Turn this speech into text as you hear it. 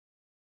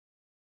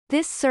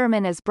This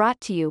sermon is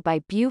brought to you by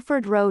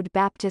Buford Road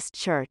Baptist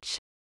Church.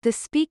 The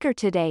speaker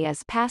today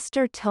is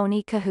Pastor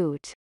Tony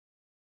Kohout.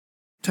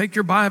 Take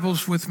your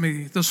Bibles with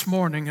me this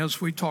morning as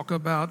we talk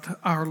about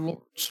our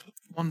Lord's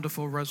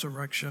wonderful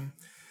resurrection.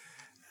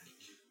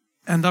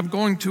 And I'm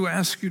going to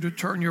ask you to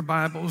turn your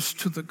Bibles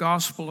to the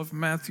Gospel of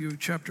Matthew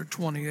chapter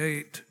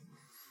 28.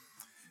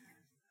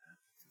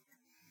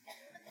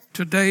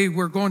 Today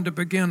we're going to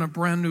begin a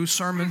brand new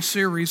sermon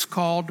series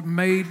called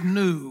Made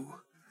New.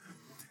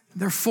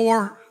 There are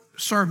 4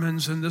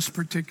 sermons in this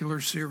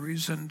particular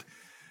series, and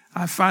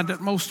I find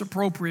it most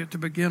appropriate to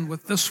begin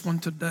with this one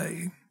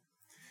today.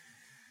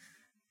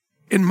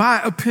 In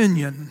my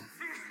opinion,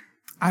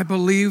 I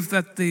believe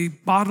that the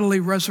bodily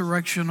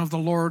resurrection of the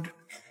Lord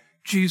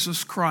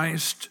Jesus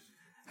Christ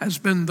has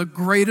been the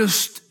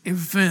greatest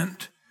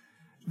event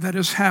that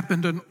has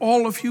happened in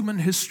all of human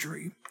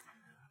history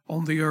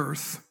on the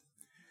earth.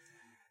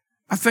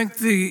 I think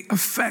the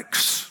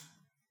effects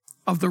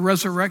of the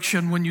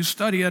resurrection, when you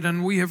study it,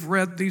 and we have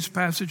read these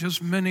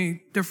passages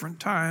many different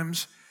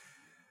times,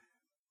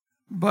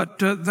 but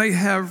they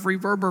have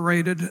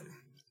reverberated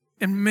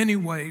in many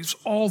ways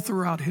all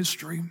throughout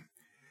history.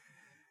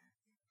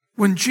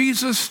 When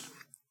Jesus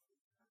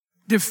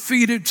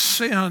defeated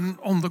sin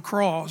on the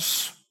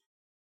cross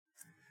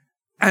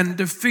and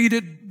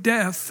defeated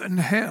death and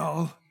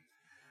hell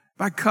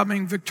by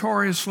coming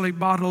victoriously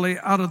bodily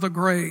out of the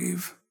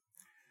grave,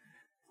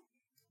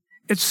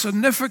 it's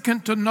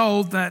significant to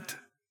know that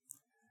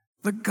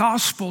the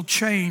gospel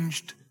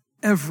changed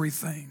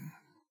everything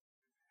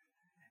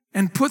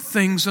and put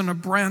things in a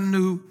brand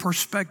new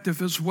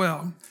perspective as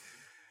well.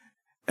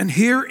 And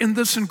here in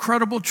this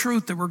incredible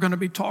truth that we're going to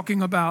be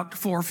talking about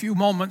for a few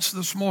moments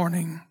this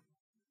morning,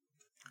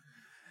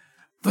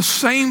 the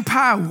same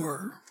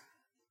power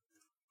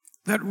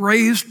that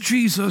raised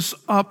Jesus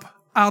up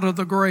out of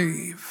the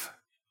grave,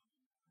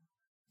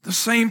 the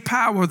same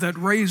power that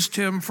raised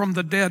him from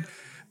the dead,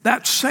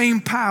 that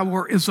same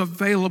power is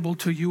available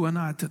to you and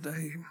I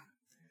today.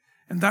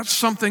 And that's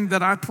something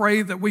that I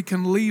pray that we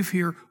can leave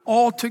here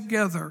all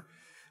together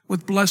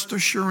with blessed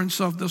assurance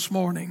of this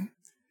morning.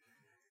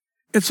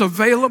 It's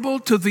available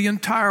to the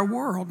entire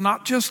world,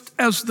 not just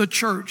as the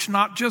church,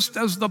 not just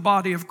as the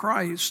body of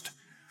Christ,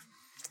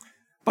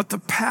 but the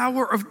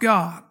power of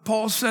God.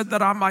 Paul said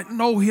that I might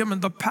know him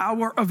in the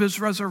power of his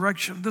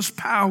resurrection. This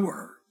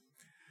power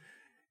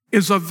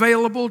is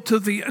available to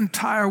the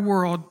entire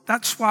world.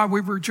 That's why we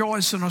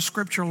rejoice in a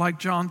scripture like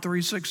John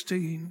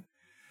 3:16.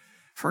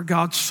 For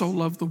God so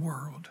loved the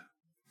world.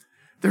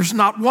 There's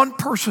not one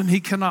person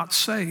he cannot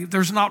save.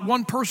 There's not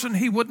one person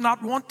he would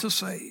not want to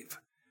save.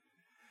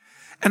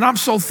 And I'm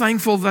so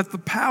thankful that the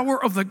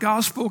power of the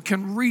gospel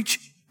can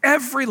reach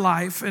every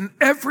life and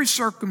every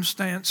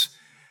circumstance,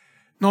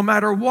 no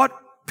matter what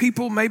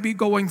people may be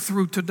going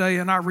through today,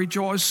 and I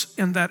rejoice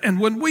in that. And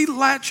when we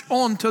latch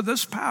on to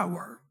this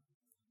power,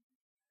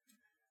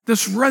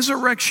 this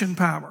resurrection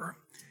power,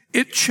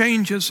 it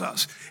changes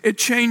us. It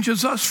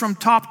changes us from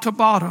top to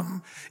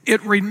bottom.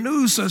 It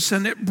renews us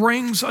and it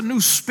brings a new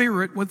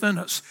spirit within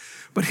us.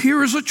 But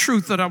here is a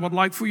truth that I would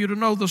like for you to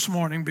know this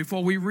morning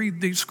before we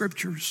read these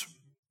scriptures.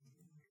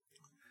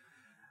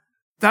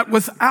 That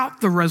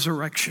without the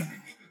resurrection,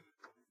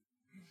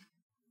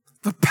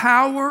 the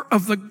power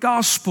of the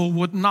gospel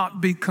would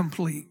not be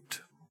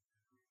complete.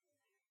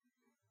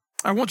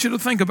 I want you to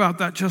think about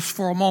that just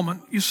for a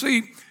moment. You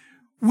see,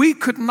 we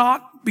could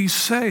not be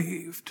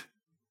saved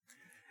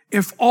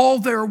if all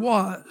there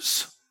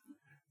was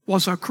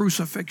a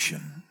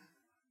crucifixion.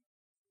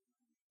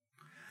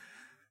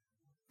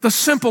 The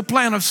simple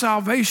plan of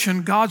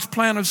salvation, God's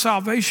plan of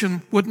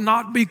salvation, would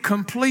not be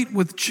complete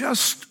with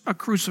just a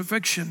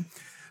crucifixion,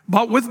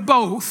 but with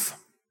both.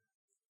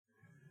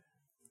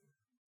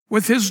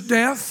 With his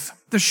death,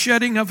 the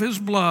shedding of his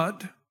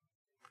blood,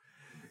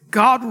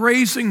 God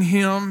raising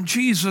him,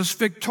 Jesus,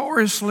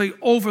 victoriously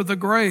over the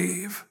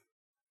grave.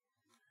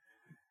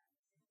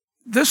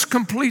 This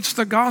completes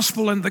the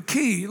gospel, and the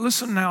key,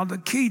 listen now, the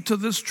key to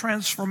this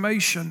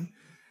transformation,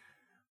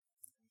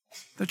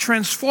 the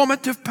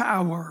transformative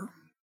power,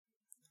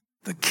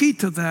 the key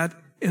to that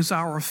is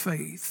our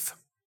faith.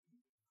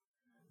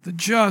 The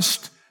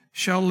just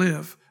shall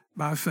live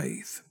by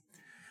faith.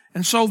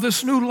 And so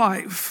this new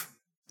life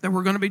that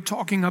we're going to be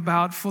talking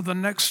about for the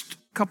next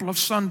couple of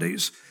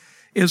Sundays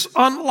is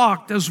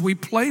unlocked as we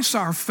place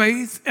our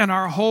faith and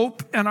our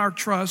hope and our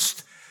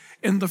trust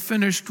in the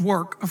finished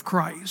work of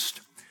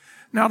Christ.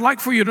 Now, I'd like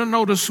for you to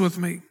notice with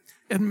me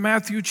in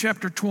Matthew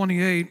chapter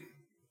 28,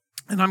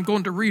 and I'm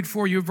going to read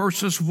for you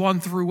verses 1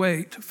 through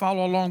 8.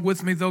 Follow along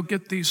with me. They'll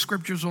get these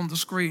scriptures on the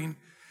screen.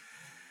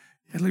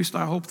 At least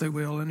I hope they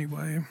will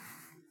anyway.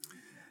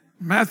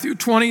 Matthew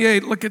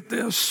 28, look at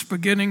this,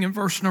 beginning in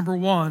verse number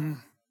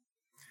 1.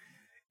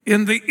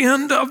 In the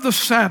end of the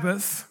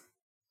Sabbath,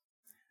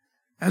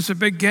 as it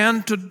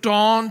began to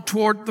dawn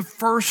toward the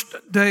first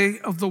day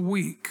of the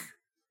week,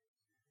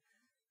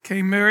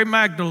 came Mary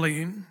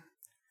Magdalene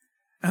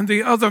and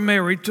the other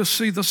Mary to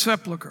see the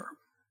sepulchre.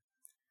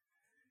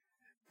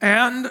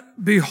 And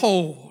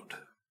behold,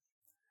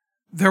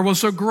 there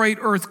was a great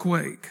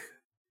earthquake,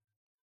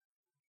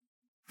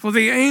 For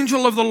the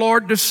angel of the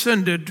Lord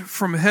descended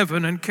from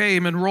heaven and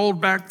came and rolled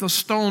back the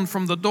stone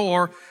from the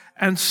door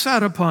and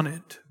sat upon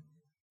it.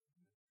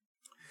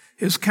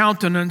 His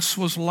countenance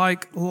was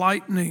like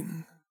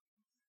lightning,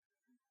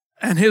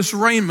 and his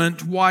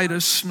raiment white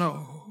as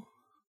snow.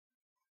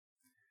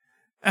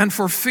 And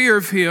for fear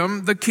of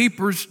him, the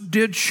keepers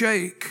did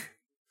shake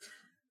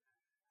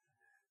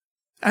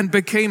and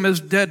became as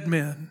dead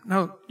men.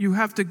 Now, you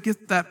have to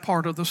get that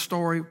part of the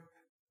story.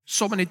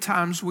 So many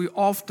times we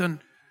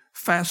often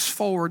fast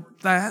forward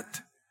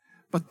that,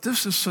 but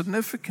this is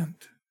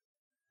significant.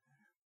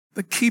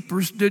 The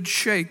keepers did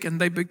shake, and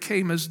they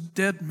became as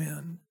dead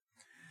men.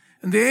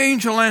 And the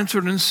angel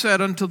answered and said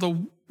unto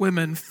the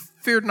women,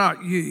 Fear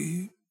not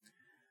ye,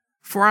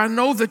 for I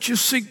know that you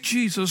seek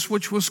Jesus,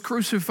 which was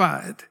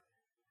crucified.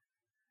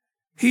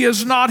 He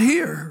is not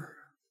here,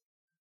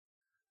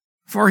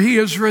 for he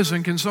is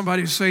risen. Can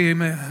somebody say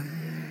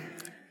amen?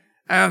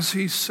 As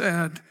he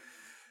said,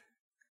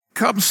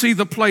 Come see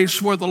the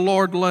place where the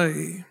Lord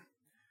lay,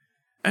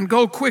 and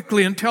go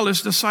quickly and tell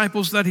his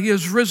disciples that he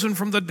is risen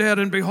from the dead,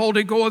 and behold,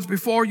 he goeth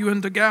before you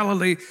into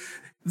Galilee.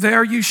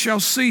 There you shall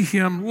see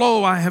him.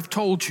 Lo, I have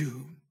told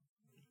you.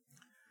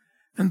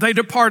 And they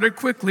departed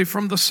quickly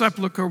from the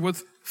sepulchre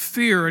with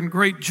fear and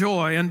great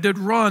joy, and did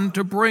run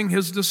to bring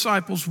his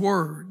disciples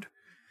word.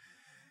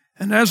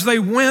 And as they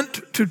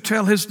went to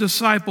tell his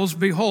disciples,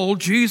 behold,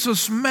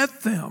 Jesus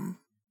met them,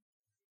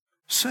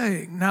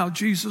 saying, now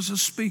Jesus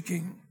is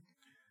speaking,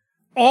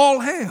 All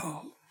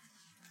hail.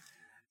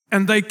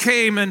 And they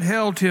came and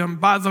held him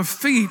by the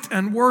feet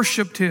and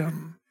worshiped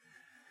him.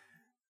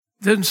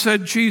 Then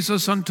said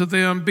Jesus unto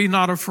them, Be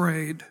not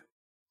afraid.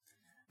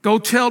 Go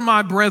tell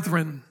my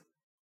brethren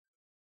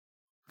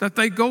that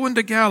they go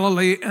into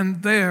Galilee,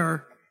 and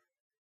there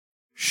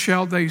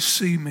shall they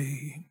see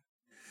me.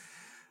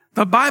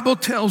 The Bible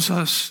tells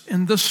us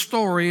in this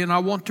story, and I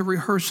want to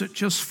rehearse it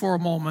just for a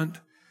moment,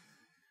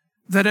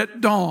 that at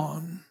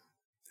dawn,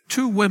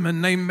 two women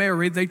named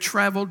Mary, they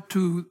traveled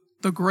to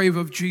the grave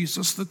of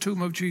Jesus, the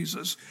tomb of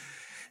Jesus.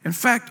 In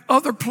fact,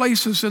 other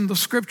places in the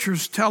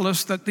scriptures tell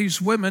us that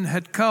these women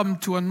had come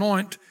to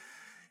anoint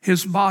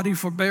his body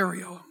for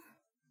burial.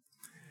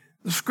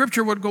 The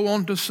scripture would go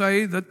on to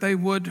say that they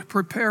would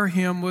prepare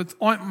him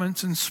with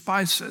ointments and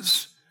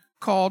spices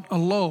called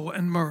aloe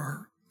and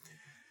myrrh.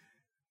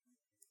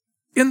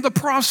 In the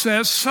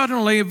process,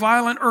 suddenly a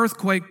violent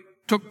earthquake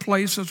took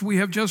place, as we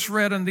have just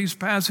read in these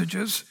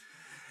passages.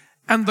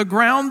 And the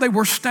ground they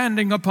were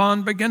standing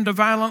upon began to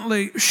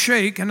violently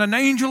shake, and an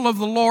angel of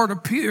the Lord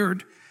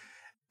appeared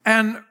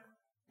and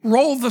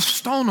rolled the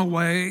stone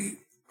away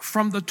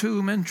from the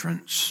tomb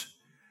entrance.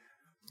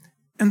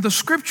 And the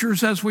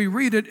scriptures, as we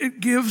read it, it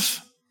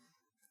gives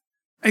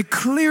a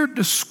clear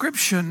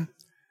description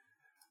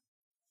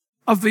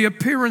of the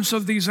appearance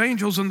of these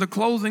angels and the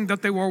clothing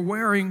that they were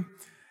wearing.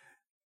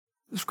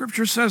 The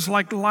scripture says,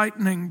 like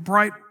lightning,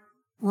 bright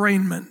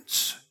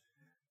raiments.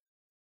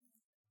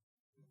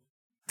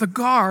 The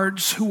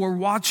guards who were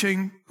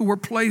watching, who were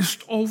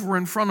placed over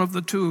in front of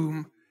the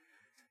tomb,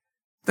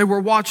 they were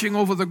watching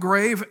over the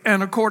grave,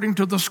 and according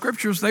to the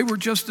scriptures, they were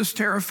just as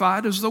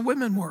terrified as the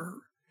women were.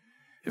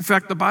 In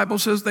fact, the Bible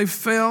says they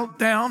fell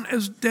down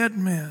as dead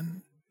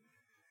men.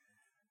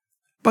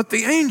 But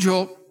the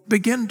angel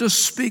began to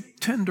speak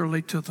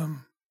tenderly to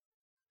them.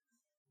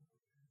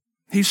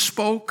 He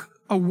spoke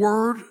a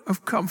word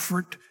of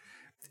comfort.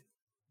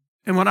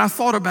 And when I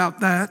thought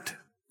about that,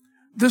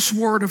 this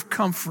word of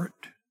comfort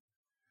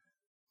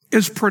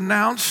is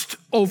pronounced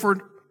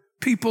over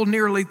people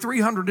nearly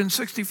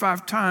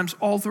 365 times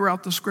all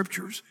throughout the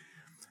scriptures.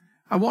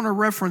 I want to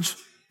reference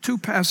two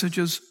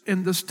passages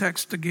in this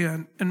text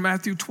again. In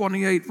Matthew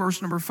 28,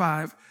 verse number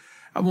 5,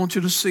 I want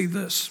you to see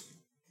this.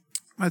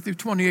 Matthew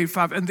 28,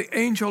 5, and the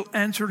angel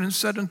answered and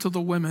said unto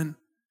the women,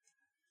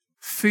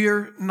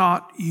 Fear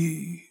not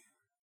ye,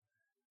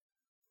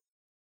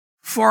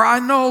 for I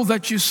know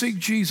that you seek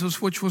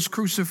Jesus, which was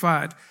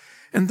crucified.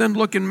 And then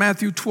look in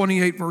Matthew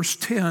 28, verse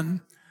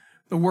 10.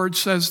 The word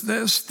says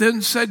this,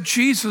 Then said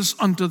Jesus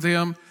unto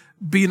them,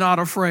 Be not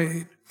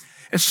afraid.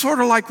 It sort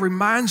of like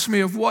reminds me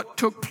of what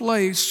took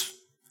place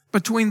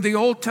between the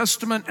Old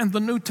Testament and the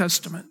New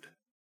Testament.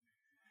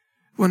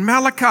 When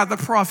Malachi the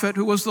prophet,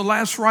 who was the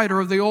last writer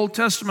of the Old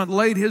Testament,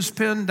 laid his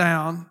pen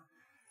down,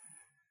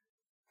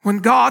 when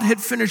God had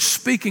finished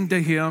speaking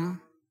to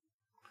him,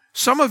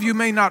 some of you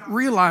may not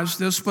realize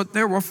this, but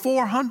there were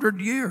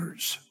 400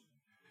 years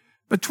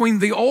between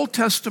the Old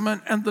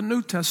Testament and the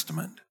New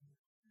Testament.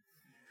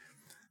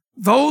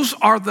 Those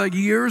are the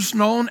years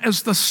known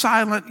as the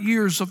silent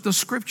years of the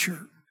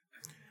scripture,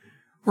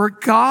 where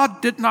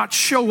God did not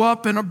show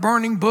up in a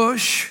burning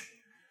bush.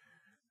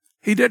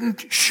 He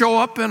didn't show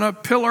up in a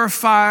pillar of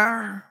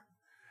fire.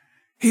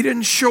 He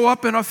didn't show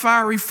up in a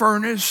fiery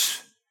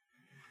furnace.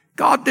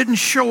 God didn't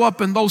show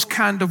up in those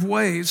kind of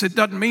ways. It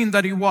doesn't mean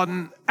that he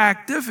wasn't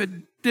active. It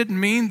didn't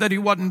mean that he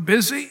wasn't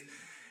busy.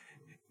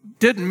 It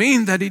didn't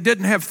mean that he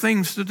didn't have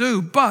things to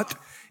do. But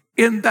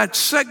in that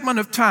segment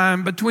of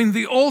time between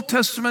the Old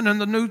Testament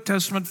and the New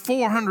Testament,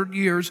 400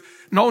 years,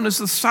 known as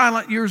the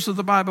silent years of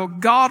the Bible,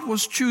 God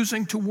was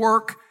choosing to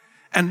work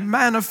and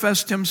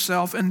manifest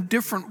himself in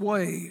different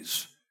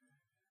ways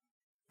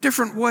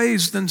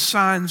than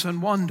signs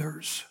and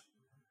wonders.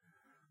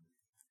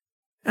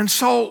 And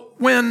so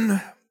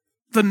when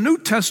the New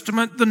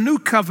Testament, the New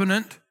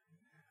Covenant,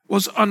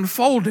 was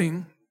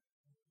unfolding,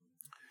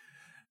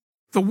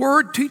 the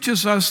Word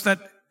teaches us that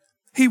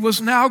he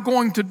was now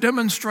going to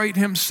demonstrate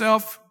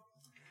himself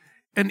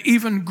in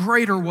even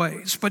greater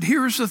ways. But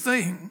here's the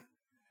thing.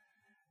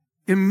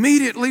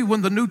 Immediately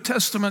when the New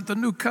Testament, the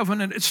New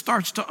Covenant, it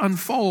starts to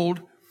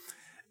unfold,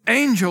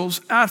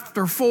 angels,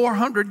 after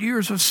 400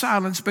 years of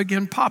silence,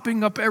 begin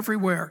popping up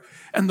everywhere.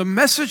 And the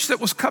message that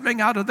was coming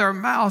out of their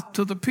mouth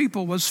to the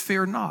people was,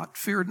 fear not,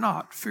 fear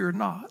not, fear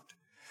not.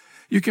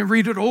 You can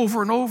read it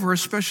over and over,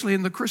 especially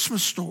in the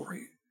Christmas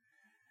story.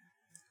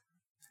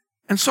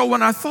 And so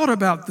when I thought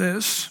about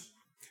this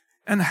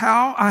and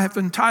how I have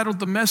entitled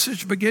the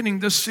message beginning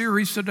this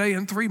series today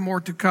and 3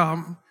 more to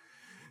come,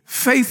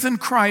 Faith in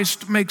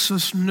Christ Makes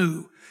Us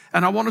New.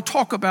 And I want to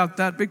talk about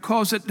that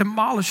because it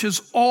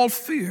demolishes all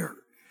fear.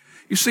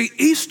 You see,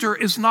 Easter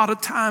is not a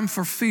time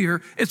for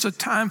fear. It's a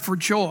time for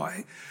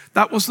joy.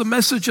 That was the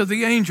message of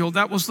the angel.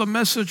 That was the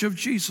message of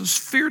Jesus.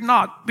 Fear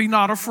not, be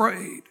not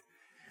afraid.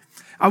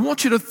 I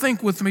want you to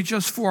think with me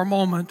just for a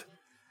moment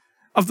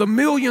of the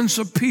millions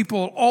of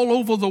people all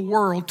over the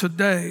world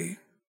today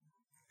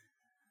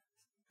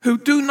who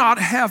do not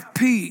have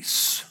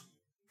peace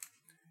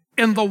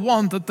in the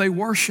one that they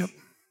worship.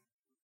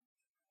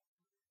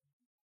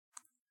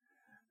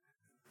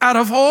 Out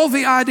of all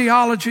the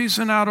ideologies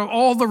and out of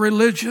all the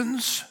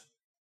religions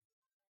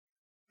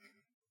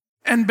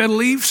and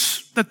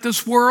beliefs that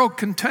this world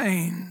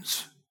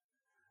contains,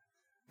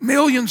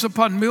 millions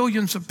upon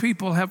millions of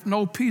people have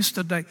no peace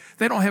today.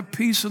 They don't have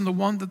peace in the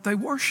one that they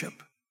worship.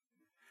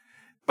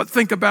 But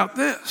think about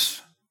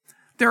this.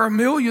 There are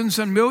millions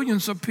and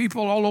millions of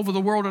people all over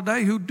the world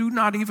today who do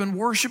not even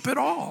worship at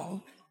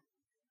all.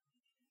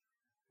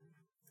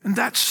 And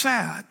that's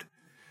sad.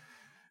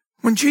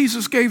 When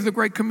Jesus gave the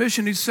Great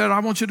Commission, he said, I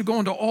want you to go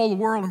into all the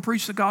world and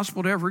preach the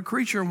gospel to every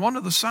creature. And one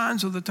of the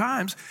signs of the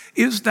times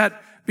is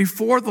that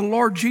before the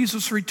Lord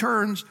Jesus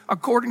returns,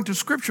 according to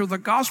Scripture, the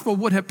gospel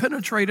would have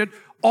penetrated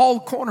all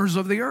corners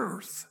of the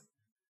earth.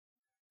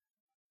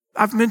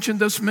 I've mentioned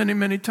this many,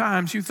 many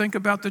times. You think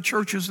about the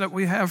churches that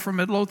we have from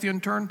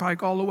Midlothian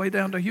Turnpike all the way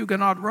down to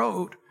Huguenot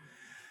Road,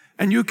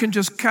 and you can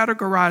just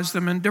categorize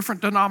them in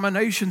different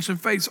denominations and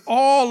faiths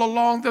all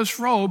along this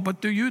road. But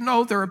do you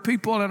know there are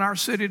people in our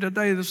city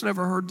today that's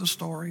never heard the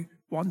story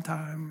one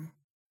time,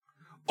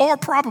 or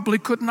probably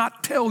could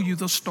not tell you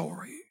the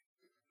story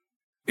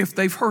if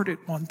they've heard it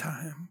one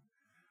time?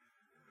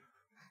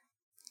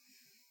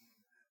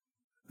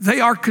 They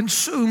are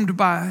consumed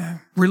by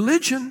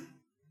religion.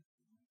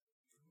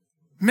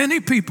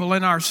 Many people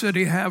in our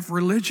city have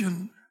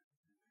religion.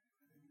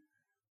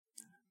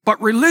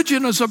 But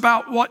religion is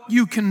about what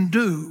you can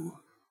do.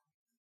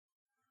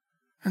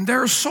 And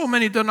there are so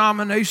many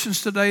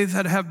denominations today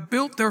that have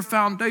built their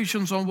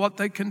foundations on what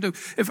they can do.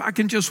 If I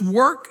can just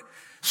work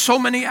so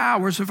many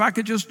hours, if I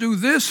could just do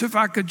this, if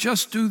I could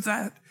just do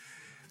that.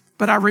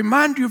 But I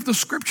remind you of the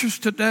Scriptures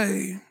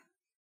today.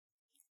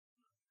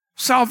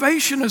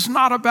 Salvation is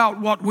not about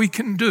what we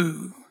can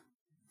do.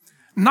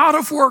 Not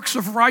of works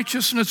of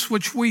righteousness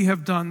which we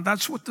have done.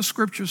 That's what the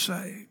Scriptures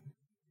say.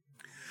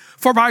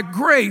 For by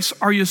grace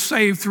are you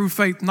saved through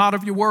faith, not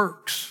of your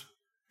works.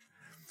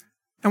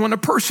 And when a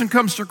person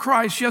comes to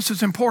Christ, yes,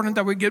 it's important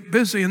that we get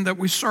busy and that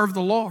we serve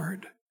the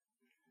Lord.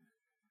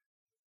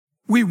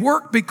 We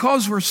work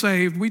because we're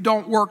saved. We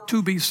don't work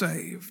to be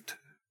saved.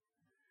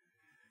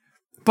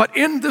 But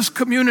in this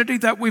community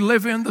that we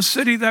live in, the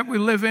city that we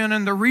live in,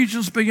 and the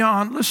regions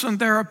beyond, listen,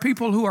 there are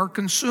people who are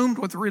consumed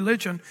with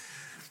religion.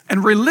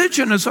 And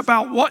religion is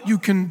about what you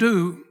can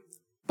do.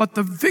 But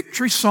the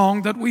victory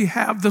song that we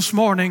have this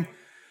morning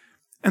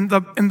and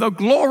the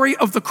glory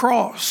of the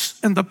cross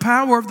and the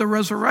power of the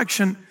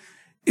resurrection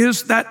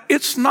is that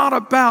it's not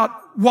about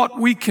what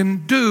we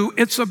can do.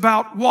 It's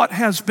about what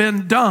has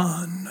been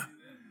done.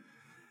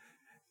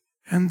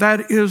 And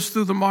that is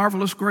through the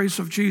marvelous grace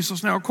of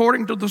Jesus. Now,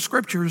 according to the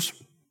Scriptures,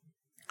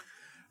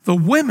 the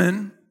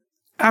women,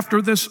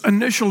 after this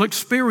initial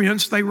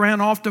experience, they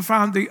ran off to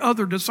find the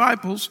other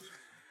disciples.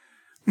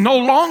 No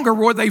longer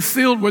were they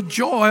filled with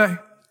joy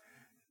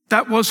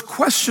that was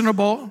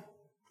questionable.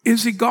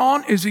 Is he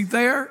gone? Is he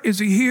there? Is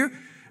he here?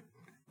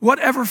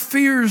 Whatever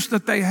fears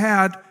that they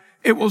had,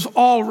 it was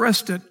all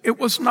rested. It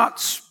was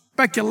not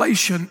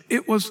speculation.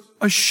 It was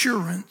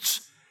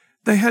assurance.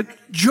 They had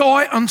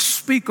joy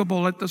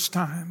unspeakable at this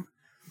time.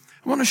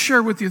 I want to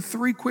share with you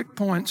 3 quick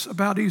points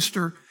about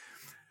Easter,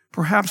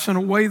 perhaps in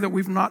a way that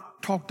we've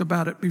not talked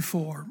about it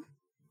before.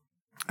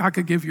 I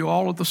could give you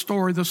all of the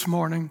story this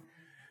morning,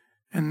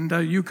 and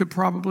you could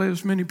probably,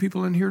 as many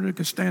people in here that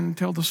could stand and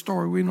tell the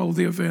story. We know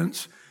the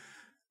events.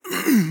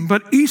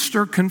 But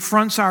Easter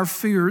confronts our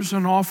fears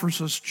and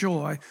offers us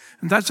joy.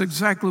 And that's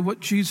exactly what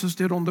Jesus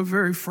did on the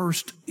very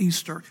first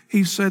Easter.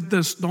 He said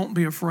this, don't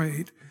be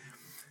afraid.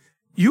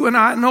 You and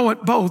I know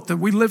it both, that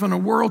we live in a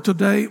world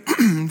today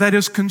that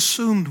is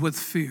consumed with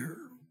fear.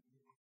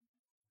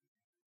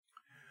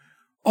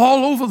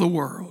 All over the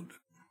world,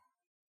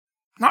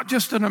 not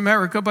just in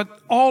America, but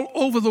all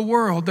over the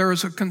world, there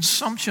is a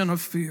consumption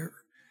of fear.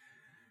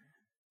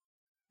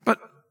 But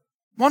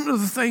one of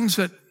the things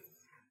that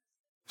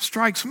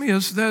strikes me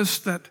is this,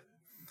 that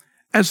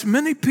as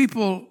many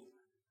people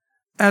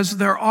as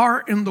there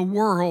are in the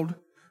world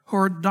who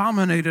are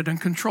dominated and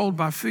controlled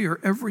by fear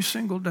every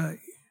single day,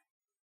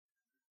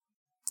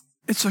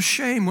 it's a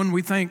shame when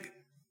we think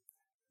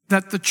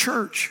that the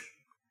church,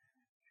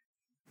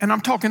 and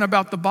I'm talking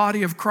about the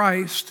body of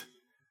Christ,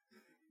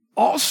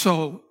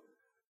 also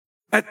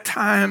at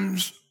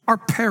times are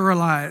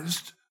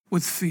paralyzed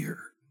with fear.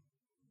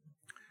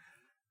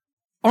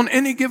 On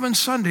any given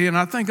Sunday, and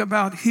I think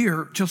about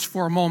here just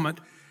for a moment,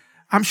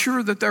 I'm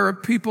sure that there are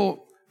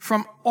people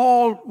from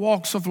all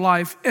walks of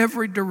life,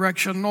 every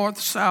direction,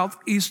 north, south,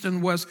 east,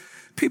 and west,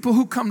 people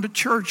who come to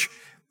church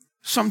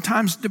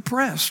sometimes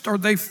depressed or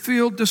they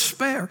feel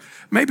despair.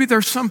 Maybe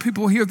there's some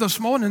people here this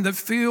morning that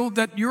feel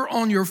that you're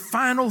on your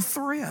final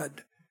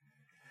thread.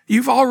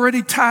 You've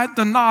already tied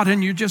the knot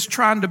and you're just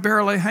trying to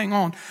barely hang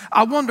on.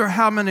 I wonder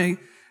how many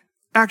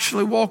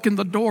actually walk in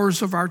the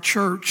doors of our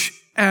church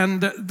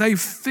and they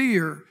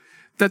fear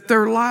that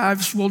their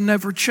lives will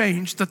never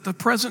change, that the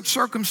present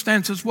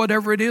circumstances,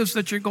 whatever it is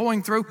that you're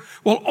going through,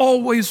 will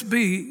always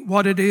be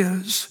what it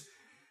is.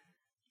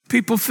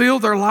 People feel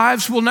their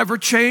lives will never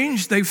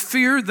change. They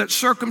fear that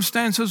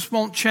circumstances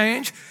won't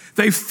change.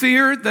 They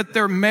fear that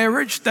their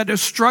marriage that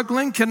is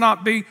struggling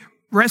cannot be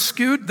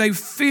rescued. They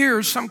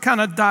fear some kind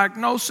of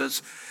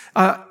diagnosis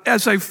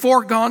as a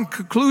foregone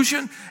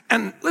conclusion.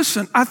 And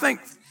listen, I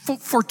think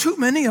for too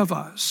many of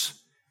us,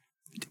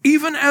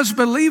 even as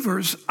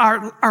believers,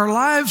 our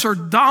lives are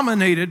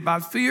dominated by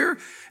fear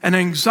and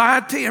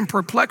anxiety and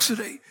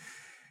perplexity.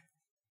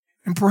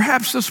 And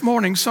perhaps this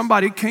morning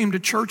somebody came to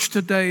church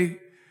today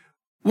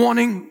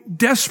wanting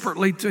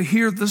desperately to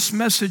hear this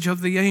message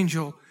of the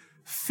angel,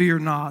 fear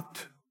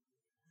not.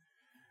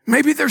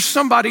 Maybe there's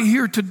somebody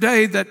here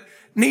today that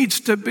needs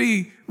to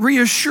be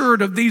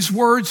reassured of these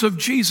words of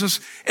Jesus.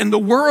 In the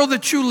world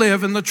that you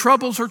live, in the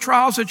troubles or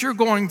trials that you're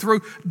going through,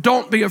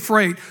 don't be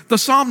afraid. The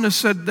psalmist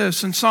said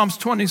this in Psalms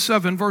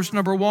 27, verse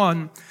number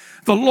 1.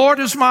 The Lord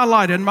is my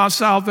light and my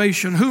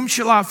salvation. Whom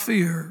shall I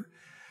fear?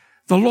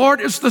 The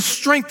Lord is the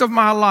strength of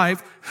my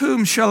life.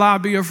 Whom shall I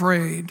be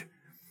afraid?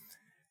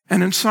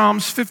 And in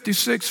Psalms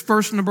 56,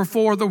 verse number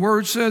 4, the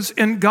word says,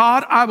 in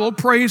God I will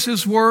praise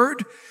his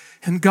word.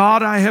 In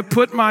God I have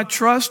put my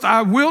trust.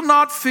 I will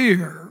not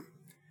fear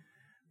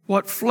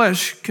what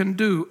flesh can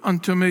do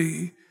unto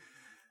me.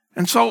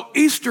 And so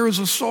Easter is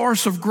a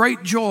source of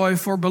great joy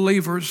for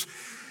believers.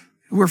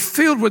 We're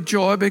filled with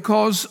joy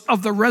because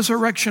of the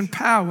resurrection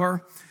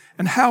power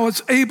and how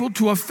it's able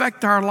to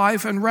affect our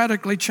life and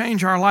radically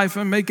change our life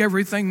and make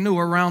everything new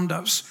around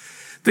us.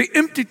 The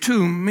empty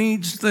tomb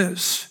means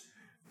this,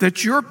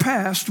 that your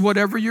past,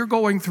 whatever you're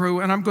going through,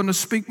 and I'm going to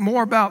speak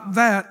more about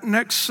that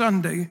next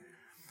Sunday,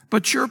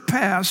 but your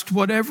past,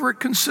 whatever it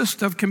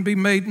consists of, can be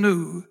made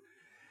new.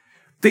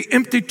 The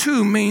empty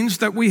tomb means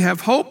that we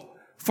have hope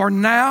for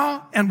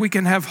now and we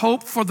can have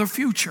hope for the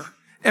future.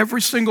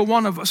 Every single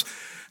one of us.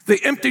 The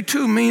empty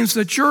tomb means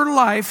that your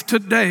life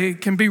today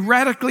can be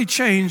radically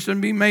changed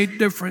and be made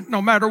different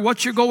no matter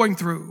what you're going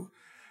through,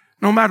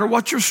 no matter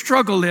what your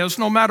struggle is,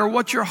 no matter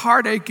what your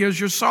heartache is,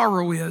 your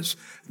sorrow is.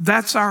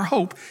 That's our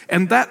hope.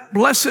 And that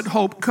blessed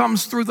hope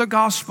comes through the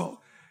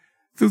gospel,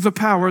 through the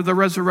power of the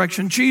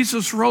resurrection.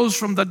 Jesus rose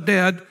from the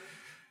dead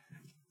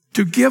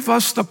to give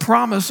us the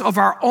promise of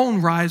our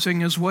own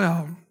rising as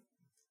well.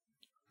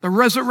 The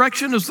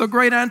resurrection is the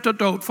great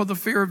antidote for the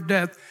fear of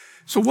death.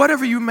 So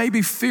whatever you may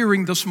be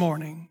fearing this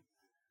morning,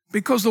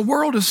 because the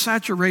world is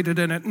saturated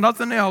in it,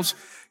 nothing else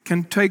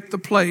can take the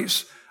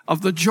place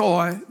of the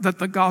joy that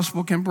the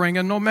gospel can bring.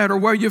 And no matter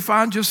where you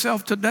find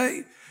yourself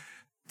today,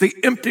 the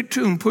empty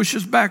tomb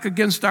pushes back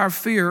against our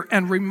fear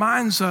and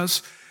reminds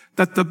us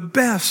that the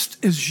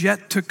best is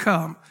yet to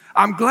come.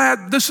 I'm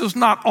glad this is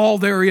not all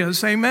there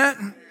is.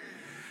 Amen.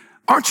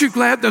 Aren't you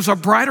glad there's a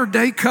brighter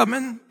day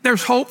coming?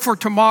 There's hope for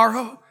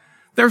tomorrow.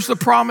 There's the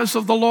promise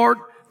of the Lord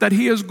that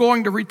he is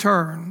going to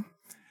return.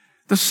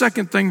 The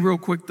second thing real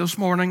quick this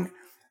morning,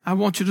 I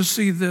want you to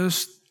see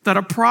this, that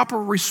a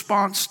proper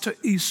response to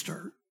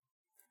Easter,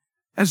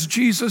 as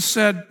Jesus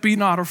said, be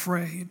not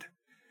afraid.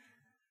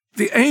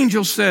 The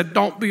angel said,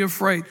 don't be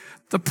afraid.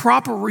 The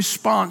proper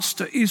response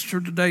to Easter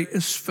today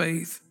is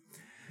faith.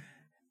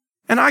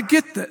 And I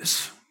get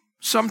this.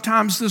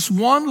 Sometimes this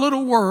one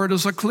little word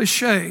is a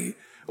cliche,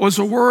 was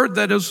a word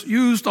that is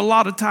used a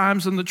lot of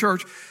times in the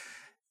church.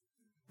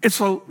 It's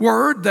a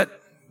word that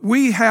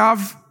we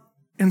have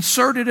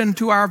inserted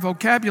into our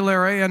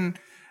vocabulary, and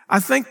I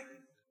think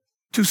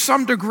to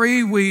some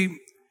degree we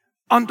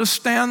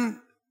understand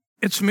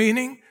its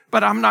meaning,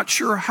 but I'm not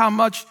sure how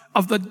much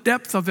of the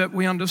depth of it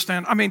we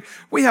understand. I mean,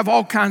 we have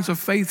all kinds of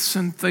faiths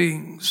and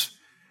things.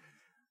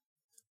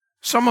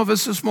 Some of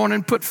us this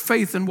morning put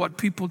faith in what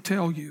people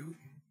tell you.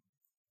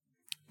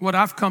 What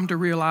I've come to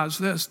realize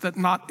this, that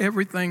not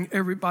everything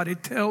everybody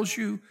tells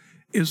you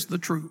is the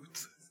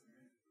truth.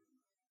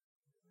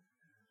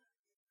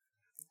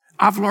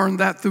 I've learned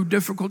that through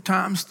difficult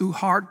times, through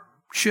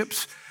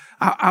hardships.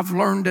 I've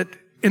learned it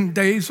in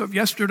days of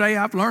yesterday.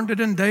 I've learned it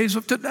in days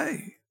of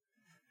today.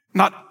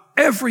 Not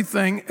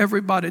everything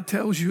everybody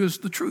tells you is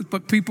the truth,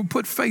 but people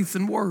put faith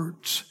in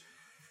words.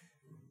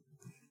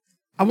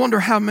 I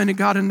wonder how many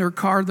got in their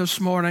car this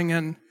morning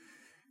and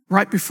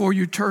right before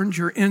you turned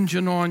your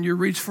engine on, you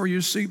reached for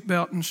your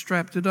seatbelt and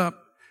strapped it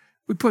up.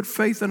 We put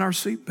faith in our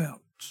seatbelts.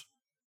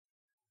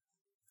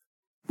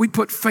 We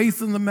put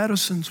faith in the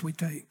medicines we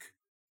take.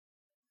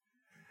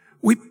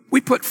 We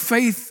put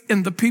faith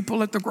in the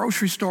people at the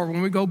grocery store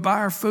when we go buy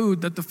our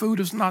food, that the food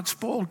is not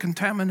spoiled,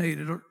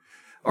 contaminated,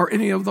 or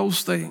any of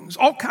those things.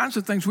 All kinds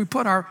of things. We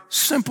put our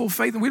simple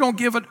faith, and we don't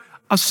give it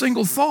a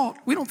single thought.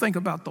 We don't think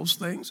about those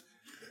things.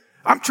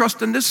 I'm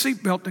trusting this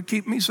seatbelt to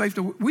keep me safe.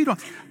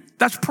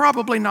 That's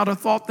probably not a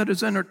thought that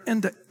is entered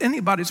into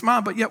anybody's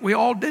mind, but yet we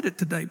all did it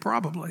today,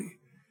 probably.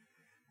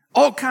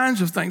 All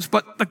kinds of things.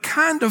 But the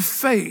kind of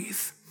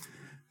faith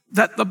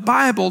that the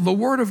Bible, the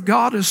Word of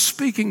God, is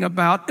speaking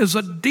about is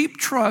a deep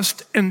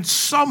trust in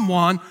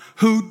someone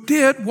who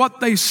did what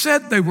they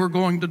said they were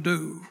going to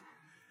do.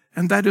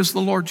 And that is the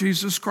Lord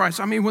Jesus Christ.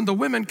 I mean, when the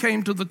women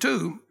came to the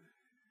tomb,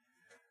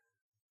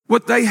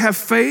 would they have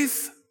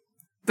faith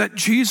that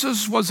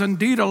Jesus was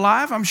indeed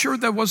alive? I'm sure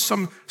there was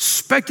some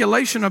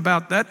speculation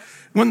about that.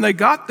 When they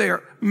got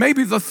there,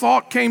 maybe the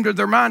thought came to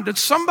their mind, did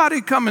somebody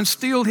come and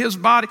steal his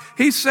body?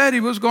 He said he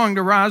was going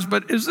to rise,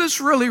 but is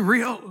this really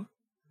real?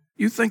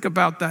 You think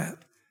about that.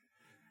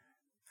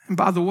 And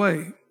by the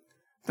way,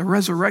 the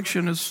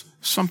resurrection is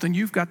something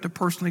you've got to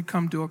personally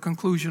come to a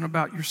conclusion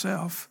about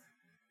yourself.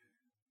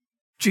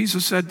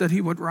 Jesus said that he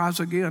would rise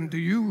again. Do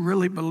you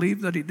really believe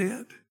that he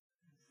did?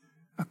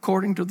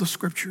 According to the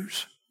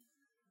scriptures,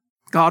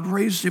 God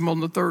raised him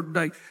on the third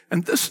day.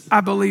 And this,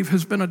 I believe,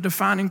 has been a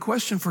defining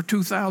question for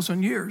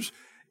 2,000 years.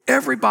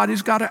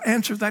 Everybody's got to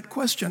answer that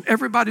question.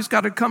 Everybody's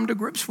got to come to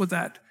grips with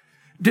that.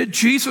 Did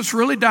Jesus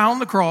really die on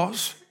the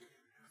cross?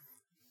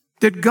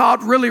 Did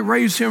God really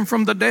raise him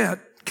from the dead?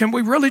 Can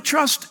we really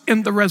trust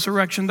in the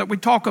resurrection that we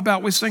talk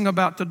about, we sing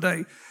about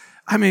today?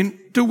 I mean,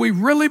 do we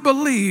really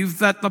believe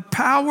that the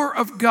power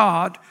of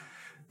God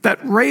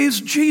that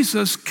raised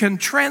Jesus can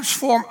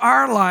transform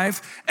our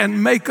life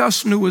and make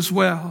us new as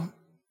well?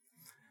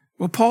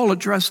 Well, Paul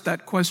addressed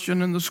that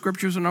question in the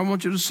scriptures, and I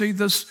want you to see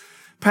this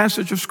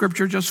passage of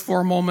scripture just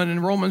for a moment in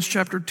Romans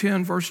chapter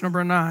 10, verse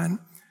number 9.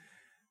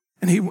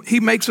 And he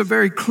makes a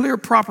very clear,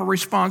 proper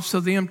response to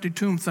the empty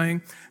tomb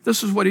thing.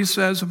 This is what he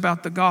says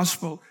about the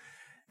gospel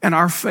and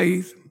our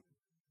faith.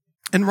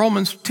 In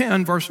Romans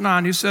 10, verse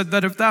 9, he said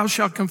that if thou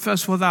shalt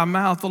confess with thy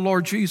mouth the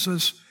Lord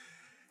Jesus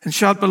and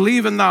shalt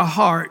believe in thy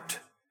heart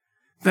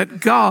that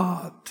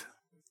God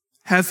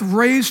hath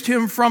raised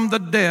him from the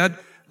dead,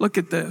 look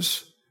at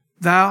this,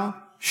 thou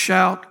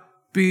shalt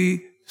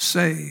be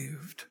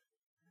saved.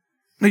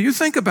 Now you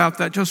think about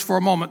that just for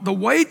a moment. The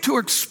way to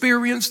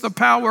experience the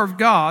power of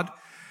God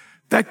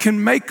that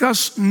can make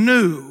us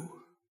new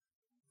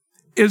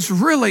is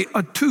really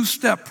a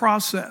two-step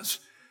process.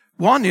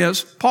 One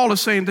is, Paul is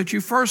saying that you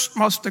first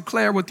must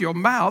declare with your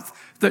mouth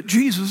that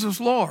Jesus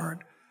is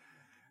Lord.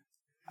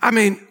 I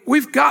mean,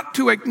 we've got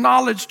to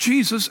acknowledge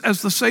Jesus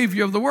as the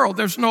Savior of the world.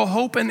 There's no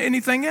hope in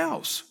anything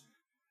else.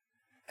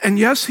 And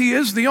yes, he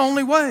is the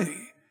only way.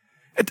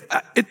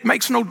 It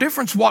makes no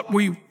difference what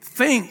we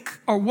think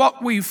or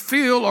what we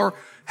feel or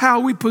how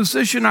we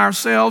position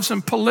ourselves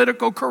in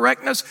political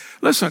correctness.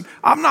 Listen,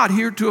 I'm not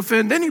here to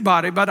offend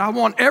anybody, but I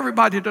want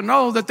everybody to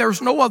know that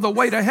there's no other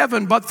way to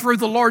heaven but through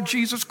the Lord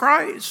Jesus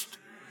Christ.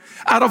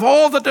 Out of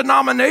all the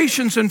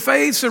denominations and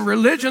faiths and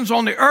religions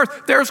on the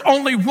earth, there's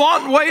only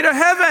one way to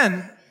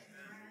heaven.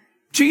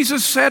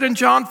 Jesus said in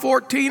John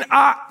 14,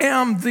 I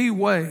am the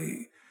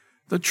way,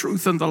 the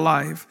truth, and the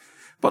life.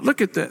 But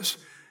look at this.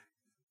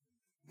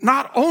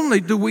 Not only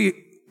do we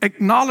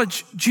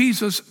acknowledge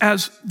Jesus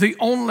as the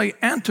only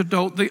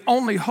antidote, the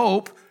only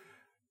hope,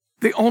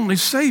 the only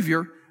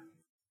Savior,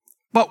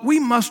 but we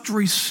must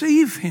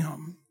receive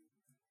him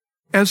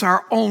as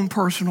our own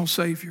personal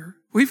Savior.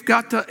 We've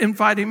got to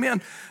invite him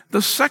in.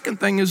 The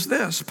second thing is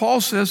this. Paul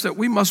says that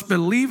we must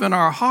believe in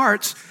our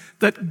hearts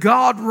that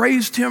God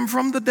raised him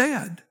from the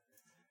dead.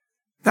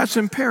 That's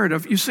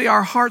imperative. You see,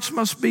 our hearts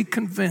must be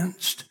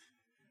convinced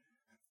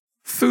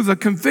through the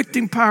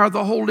convicting power of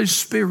the Holy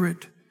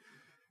Spirit,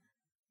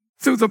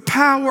 through the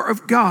power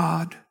of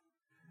God,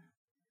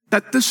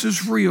 that this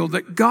is real,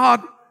 that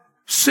God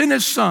sent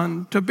his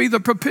Son to be the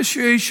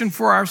propitiation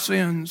for our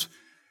sins.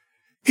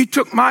 He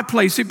took my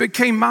place. He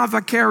became my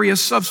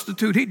vicarious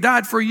substitute. He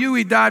died for you.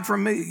 He died for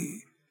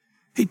me.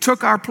 He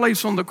took our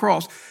place on the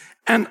cross.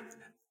 And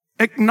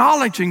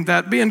acknowledging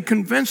that, being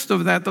convinced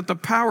of that the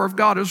power of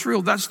God is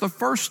real, that's the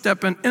first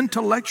step in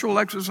intellectual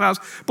exercise.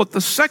 But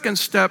the second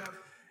step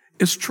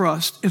is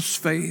trust, is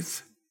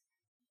faith.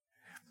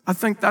 I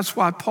think that's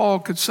why Paul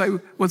could say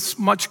with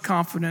much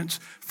confidence,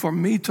 for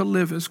me to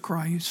live is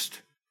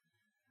Christ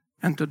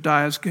and to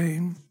die is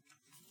gain.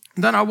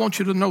 And then I want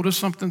you to notice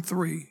something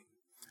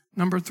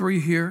Number 3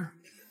 here.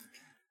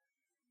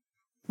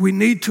 We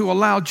need to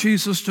allow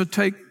Jesus to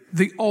take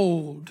the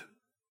old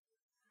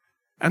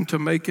and to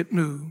make it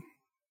new.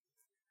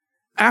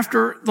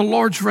 After the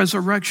Lord's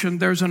resurrection,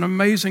 there's an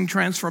amazing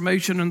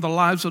transformation in the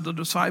lives of the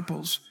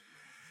disciples.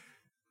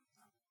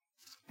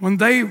 When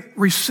they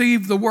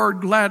received the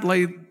word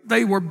gladly,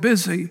 they were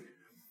busy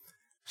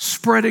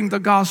spreading the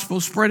gospel,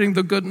 spreading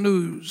the good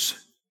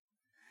news.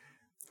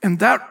 And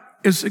that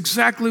is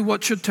exactly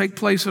what should take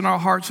place in our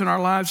hearts and our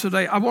lives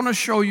today. I want to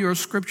show you a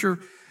scripture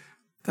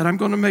that I'm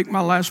going to make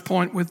my last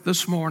point with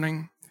this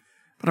morning.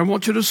 But I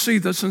want you to see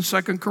this in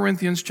 2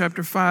 Corinthians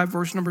chapter 5,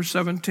 verse number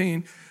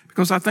 17,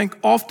 because I think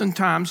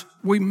oftentimes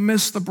we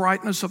miss the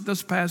brightness of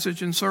this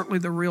passage and certainly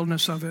the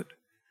realness of it.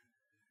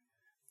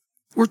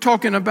 We're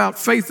talking about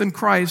faith in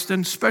Christ,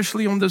 and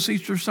especially on this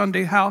Easter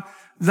Sunday, how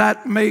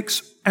that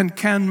makes and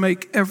can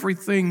make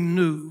everything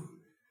new.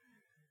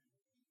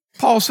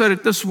 Paul said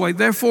it this way,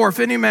 therefore, if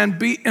any man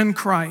be in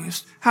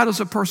Christ, how does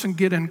a person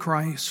get in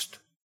Christ?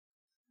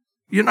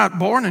 You're not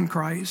born in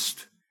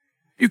Christ.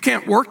 You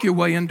can't work your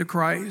way into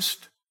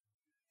Christ.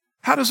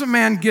 How does a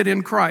man get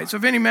in Christ?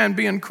 If any man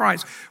be in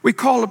Christ, we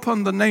call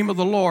upon the name of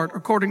the Lord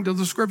according to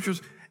the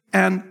scriptures,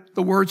 and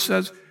the word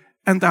says,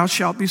 and thou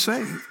shalt be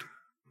saved.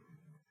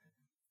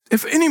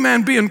 If any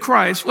man be in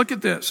Christ, look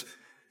at this,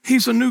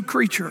 he's a new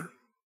creature.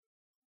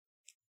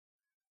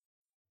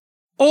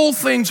 Old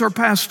things are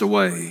passed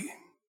away.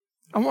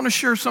 I want to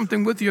share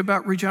something with you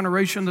about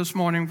regeneration this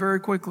morning very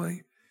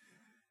quickly.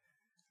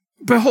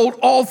 Behold,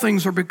 all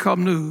things are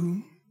become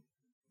new.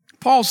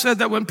 Paul said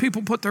that when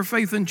people put their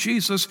faith in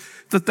Jesus,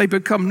 that they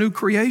become new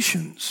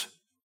creations.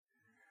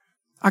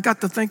 I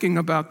got to thinking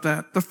about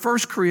that. The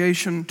first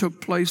creation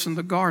took place in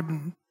the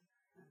garden,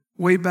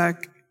 way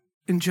back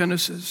in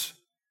Genesis.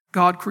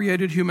 God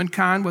created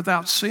humankind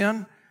without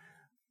sin.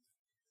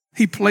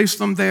 He placed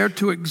them there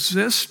to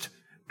exist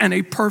in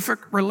a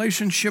perfect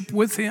relationship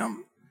with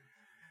Him.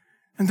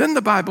 And then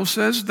the Bible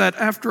says that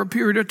after a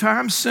period of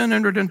time, sin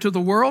entered into the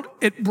world.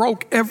 It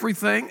broke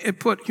everything. It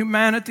put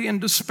humanity in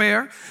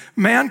despair.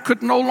 Man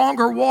could no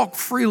longer walk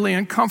freely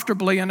and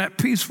comfortably and at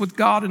peace with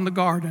God in the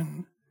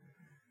garden.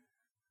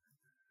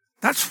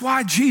 That's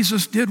why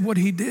Jesus did what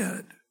He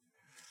did.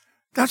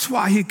 That's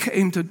why He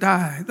came to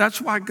die.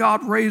 That's why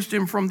God raised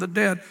Him from the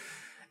dead.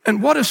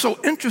 And what is so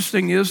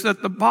interesting is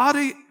that the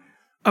body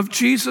of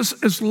Jesus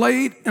is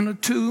laid in a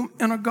tomb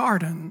in a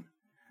garden.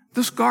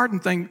 This garden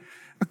thing,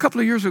 a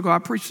couple of years ago, I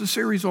preached a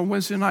series on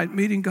Wednesday night,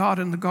 Meeting God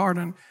in the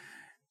Garden.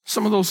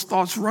 Some of those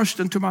thoughts rushed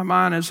into my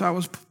mind as I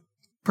was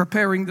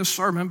preparing this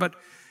sermon, but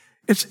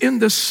it's in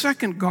this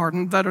second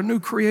garden that a new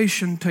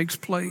creation takes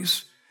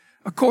place.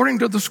 According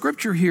to the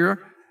scripture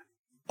here,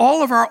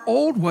 all of our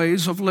old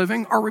ways of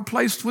living are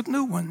replaced with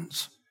new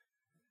ones.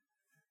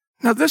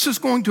 Now, this is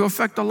going to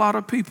affect a lot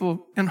of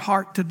people in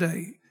heart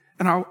today,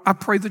 and I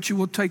pray that you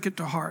will take it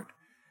to heart.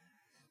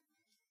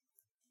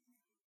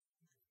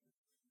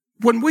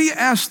 When we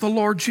ask the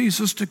Lord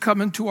Jesus to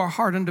come into our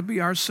heart and to be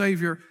our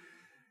Savior,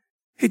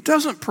 He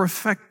doesn't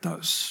perfect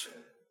us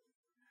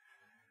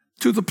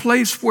to the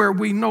place where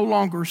we no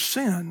longer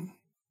sin.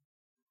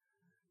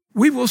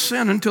 We will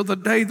sin until the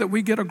day that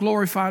we get a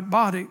glorified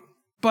body.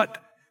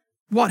 But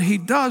what He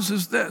does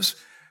is this.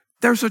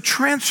 There's a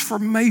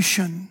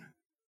transformation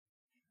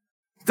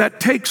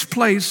that takes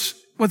place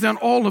within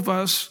all of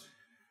us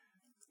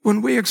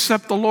when we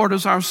accept the Lord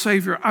as our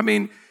Savior. I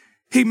mean,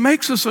 He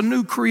makes us a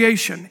new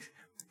creation.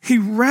 He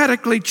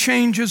radically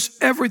changes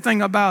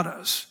everything about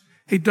us.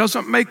 He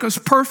doesn't make us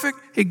perfect.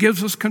 He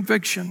gives us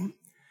conviction.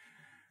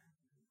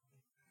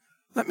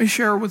 Let me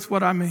share with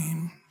what I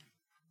mean.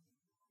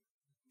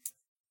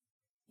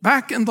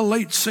 Back in the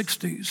late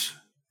 60s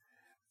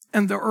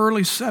and the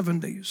early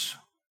 70s,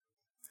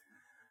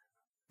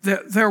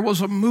 there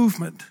was a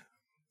movement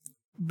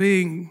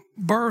being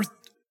birthed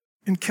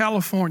in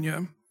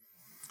California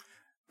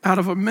out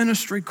of a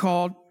ministry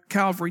called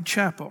Calvary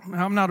Chapel.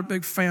 Now, I'm not a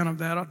big fan of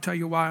that. I'll tell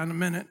you why in a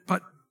minute,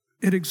 but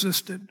it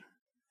existed.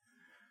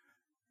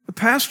 The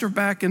pastor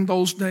back in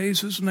those days,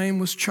 his name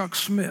was Chuck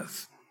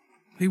Smith.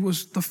 He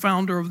was the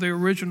founder of the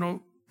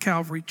original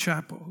Calvary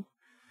Chapel.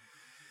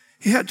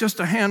 He had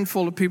just a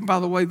handful of people. By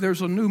the way,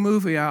 there's a new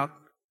movie out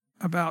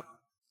about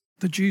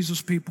the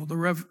Jesus people, the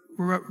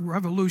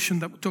revolution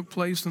that took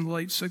place in the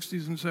late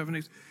 60s and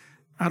 70s.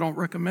 I don't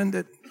recommend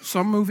it.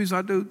 Some movies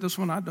I do, this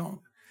one I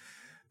don't.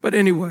 But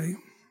anyway,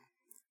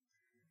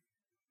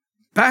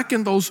 back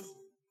in those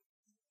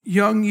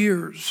young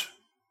years,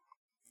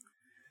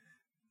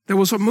 there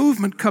was a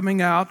movement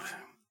coming out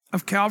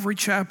of Calvary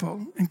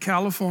Chapel in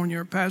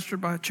California, pastored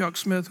by Chuck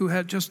Smith, who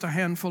had just a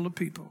handful of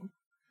people.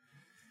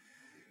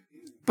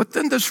 But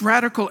then this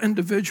radical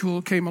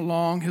individual came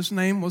along. His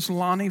name was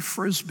Lonnie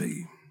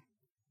Frisbee.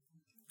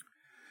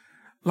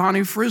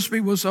 Lonnie Frisbee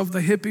was of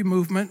the hippie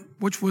movement,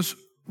 which was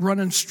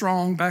running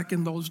strong back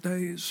in those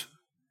days.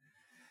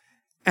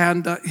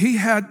 And he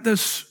had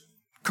this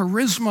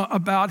charisma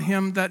about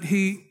him that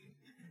he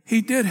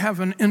did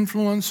have an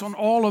influence on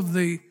all of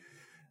the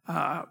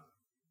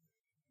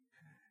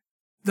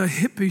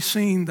hippie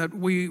scene that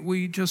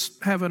we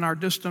just have in our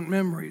distant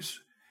memories.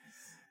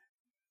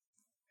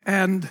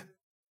 And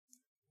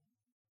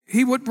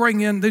he would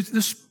bring in,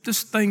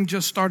 this thing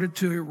just started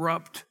to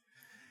erupt.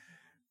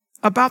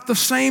 about the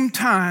same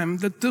time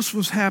that this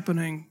was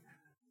happening,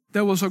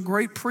 there was a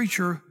great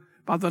preacher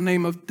by the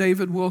name of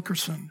David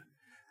Wilkerson.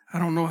 I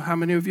don't know how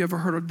many of you ever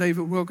heard of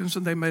David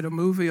Wilkerson. They made a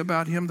movie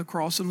about him, The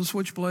Cross and the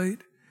Switchblade.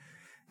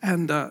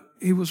 And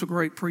he was a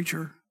great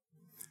preacher.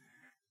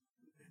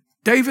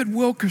 David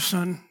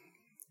Wilkerson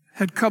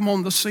had come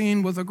on the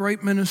scene with a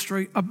great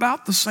ministry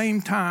about the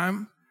same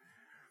time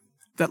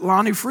that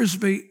Lonnie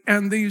Frisbee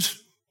and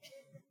these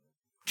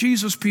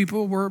Jesus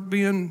people were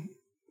being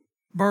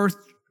birthed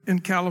in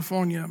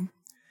California.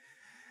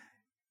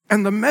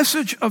 And the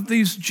message of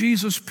these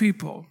Jesus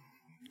people,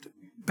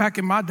 back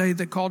in my day,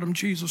 they called them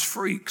Jesus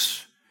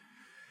freaks.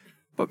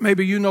 But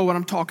maybe you know what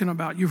I'm talking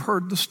about. You've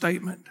heard the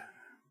statement.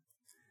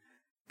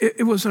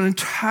 It was an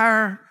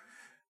entire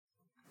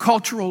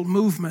cultural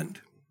movement.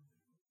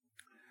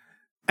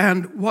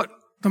 And what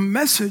the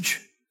message,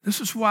 this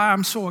is why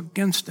I'm so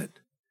against it,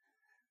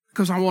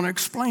 because I want to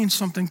explain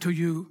something to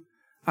you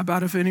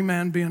about if any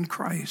man be in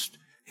Christ,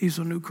 he's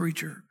a new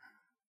creature.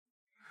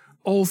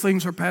 Old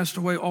things are passed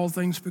away, all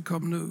things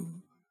become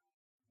new.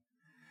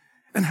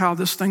 And how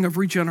this thing of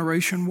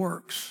regeneration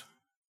works.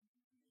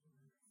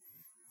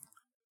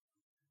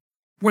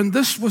 When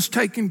this was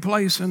taking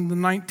place in the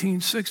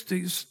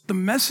 1960s, the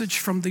message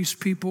from these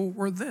people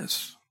were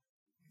this.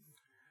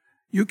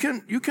 You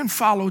can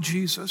follow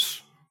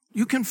Jesus.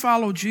 You can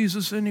follow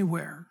Jesus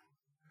anywhere.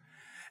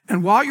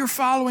 And while you're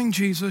following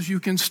Jesus, you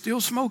can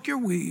still smoke your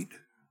weed.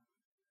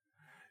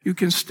 You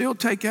can still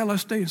take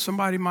LSD. And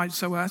somebody might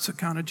say, well, that's the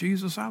kind of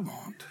Jesus I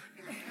want.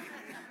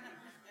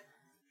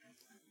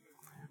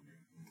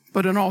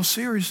 But in all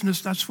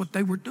seriousness, that's what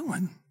they were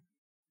doing.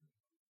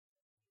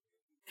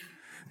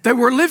 They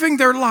were living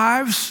their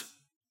lives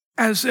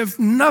as if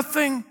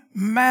nothing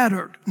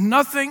mattered.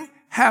 Nothing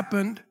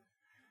happened.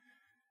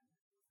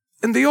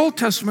 In the Old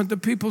Testament,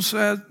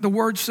 the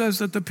word says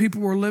that the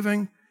people were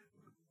living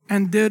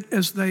and did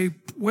as they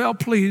well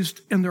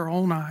pleased in their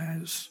own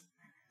eyes.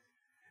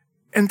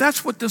 And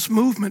that's what this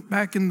movement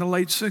back in the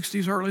late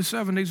 60s, early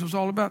 70s was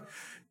all about.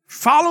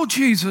 Follow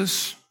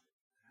Jesus,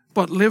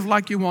 but live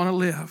like you want to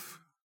live.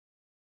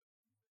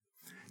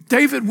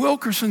 David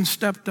Wilkerson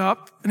stepped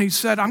up and he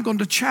said, I'm going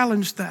to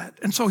challenge that.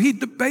 And so he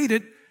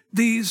debated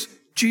these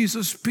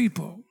Jesus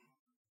people.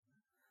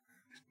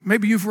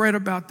 Maybe you've read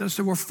about this.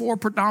 There were 4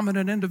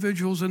 predominant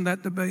individuals in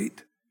that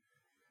debate.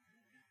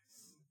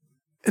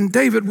 And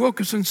David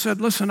Wilkerson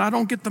said, listen, I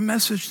don't get the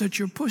message that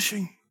you're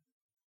pushing.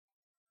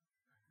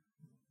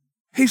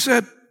 He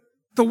said,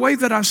 the way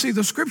that I see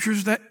the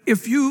scriptures, that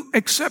if you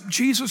accept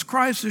Jesus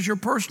Christ as your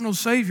personal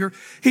Savior,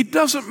 He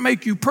doesn't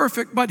make you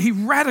perfect, but He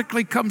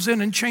radically comes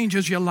in and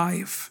changes your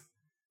life.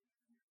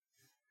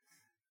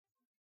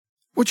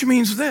 Which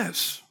means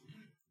this.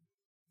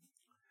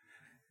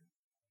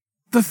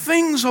 The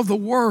things of the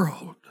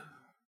world,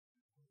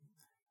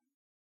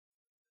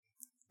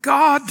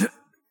 God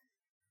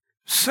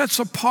sets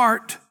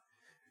apart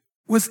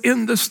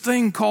within this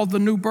thing called the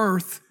new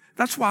birth.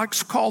 That's why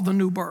it's called the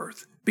new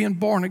birth, being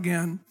born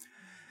again.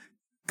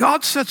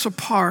 God sets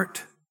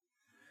apart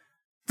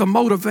the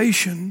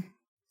motivation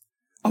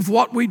of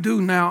what we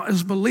do now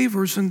as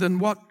believers and then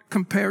what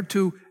compared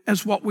to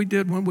as what we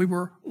did when we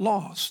were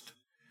lost.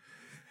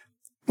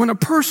 When a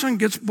person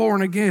gets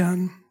born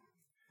again,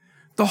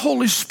 the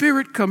Holy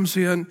Spirit comes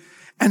in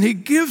and He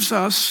gives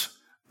us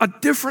a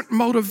different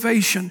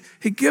motivation.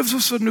 He gives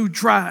us a new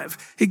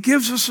drive. He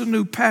gives us a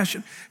new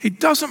passion. He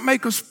doesn't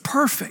make us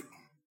perfect,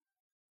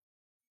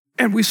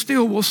 and we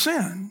still will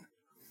sin.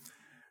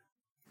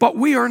 But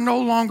we are no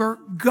longer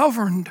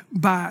governed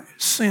by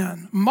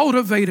sin,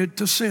 motivated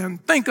to sin.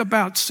 Think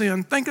about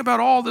sin. Think about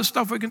all this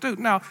stuff we can do.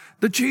 Now,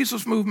 the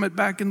Jesus movement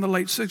back in the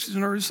late 60s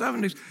and early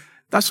 70s,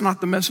 that's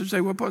not the message they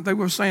were putting. They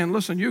were saying,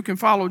 listen, you can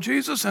follow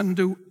Jesus and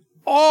do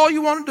all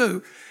you want to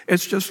do.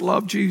 It's just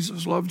love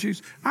Jesus, love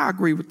Jesus. I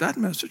agree with that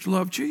message.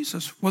 Love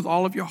Jesus with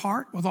all of your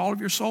heart, with all of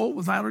your soul,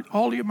 with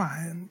all of your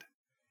mind.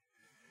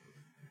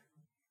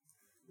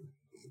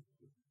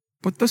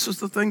 But this is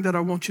the thing that I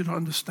want you to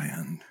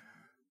understand.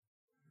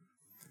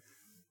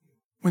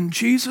 When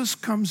Jesus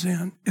comes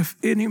in, if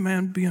any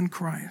man be in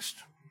Christ,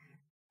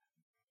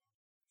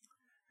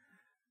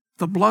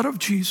 the blood of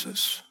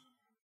Jesus,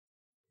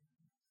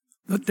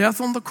 the death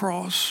on the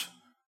cross,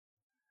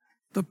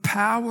 the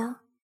power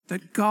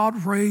that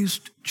God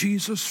raised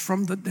Jesus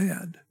from the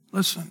dead.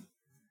 Listen,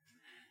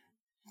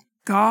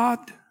 God,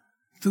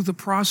 through the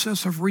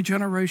process of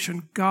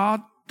regeneration,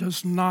 God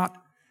does not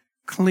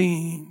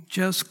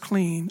just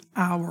clean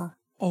our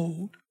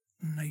old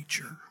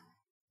nature.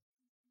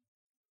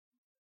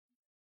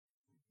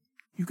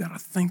 You got to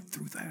think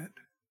through that.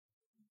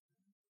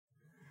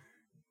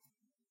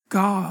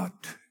 God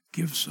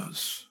gives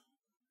us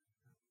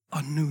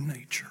a new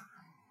nature.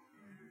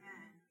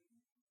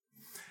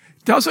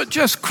 Doesn't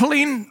just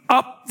clean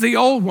up the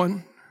old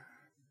one.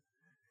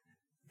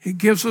 He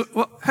gives us,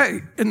 well,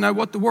 hey, isn't that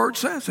what the word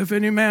says? If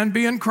any man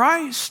be in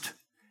Christ,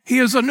 he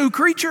is a new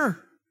creature.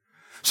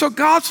 So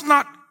God's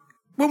not,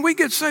 when we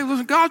get saved,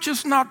 listen, God's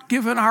just not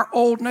giving our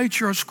old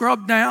nature a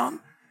scrub down,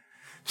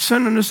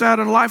 sending us out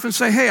in life and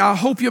say, hey, I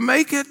hope you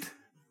make it.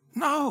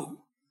 No.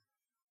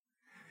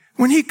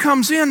 When he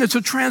comes in, it's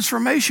a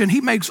transformation.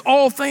 He makes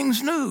all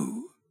things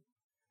new.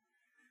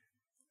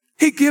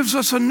 He gives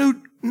us a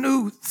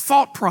new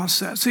thought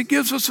process. He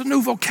gives us a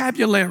new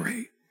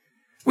vocabulary.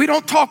 We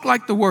don't talk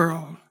like the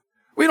world.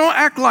 We don't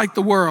act like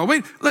the world.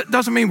 That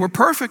doesn't mean we're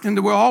perfect and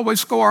that we'll always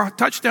score a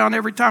touchdown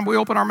every time we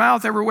open our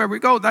mouth everywhere we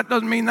go. That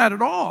doesn't mean that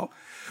at all.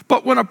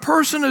 But when a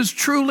person is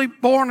truly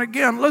born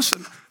again,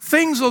 listen,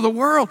 things of the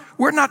world,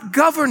 we're not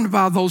governed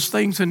by those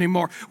things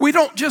anymore. We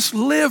don't just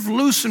live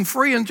loose and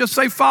free and just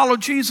say, follow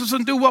Jesus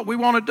and do what we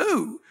want to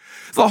do.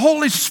 The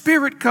Holy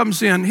Spirit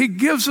comes in. He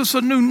gives us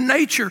a new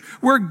nature.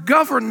 We're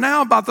governed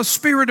now by the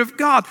Spirit of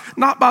God,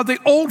 not by the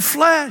old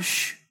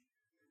flesh.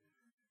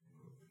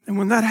 And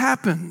when that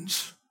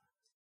happens,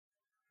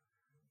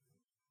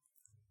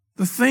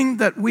 the thing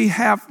that we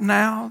have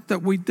now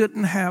that we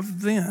didn't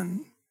have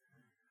then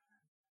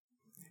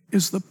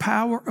is the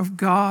power of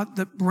God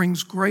that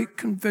brings great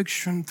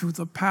conviction through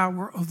the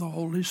power of the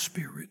Holy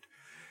Spirit.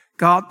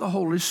 God, the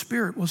Holy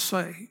Spirit, will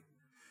say,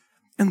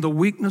 in the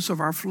weakness of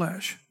our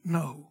flesh,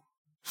 no,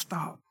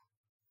 stop.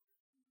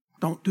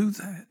 Don't do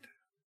that.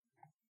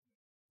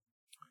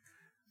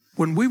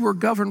 When we were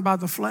governed by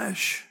the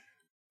flesh,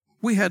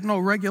 we had no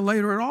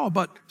regulator at all,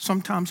 but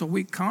sometimes a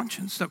weak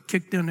conscience that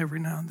kicked in every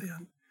now and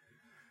then.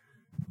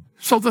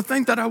 So the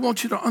thing that I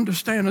want you to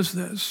understand is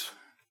this.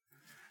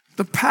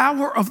 The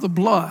power of the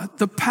blood,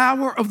 the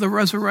power of the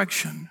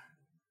resurrection,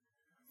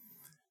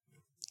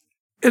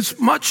 is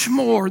much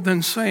more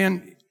than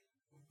saying,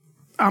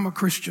 I'm a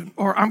Christian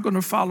or I'm going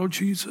to follow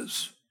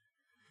Jesus.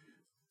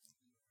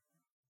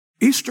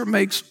 Easter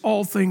makes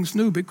all things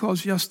new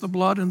because, yes, the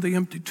blood and the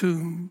empty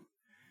tomb.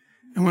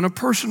 And when a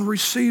person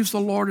receives the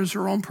Lord as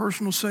their own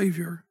personal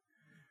Savior,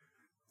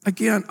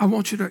 again, I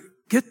want you to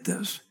get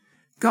this.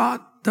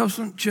 God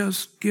doesn't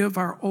just give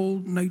our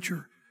old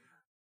nature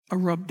a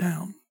rub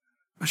down,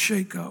 a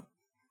shake up,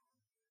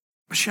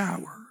 a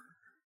shower.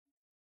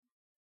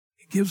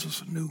 He gives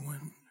us a new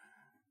one.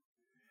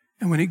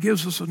 And when he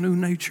gives us a new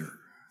nature,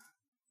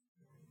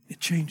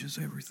 it changes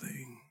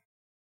everything.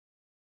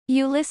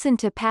 You listen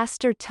to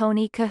Pastor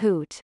Tony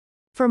Kohout.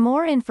 For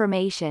more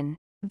information,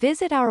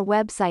 visit our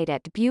website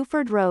at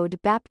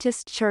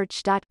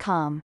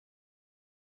BufordRoadBaptistChurch.com.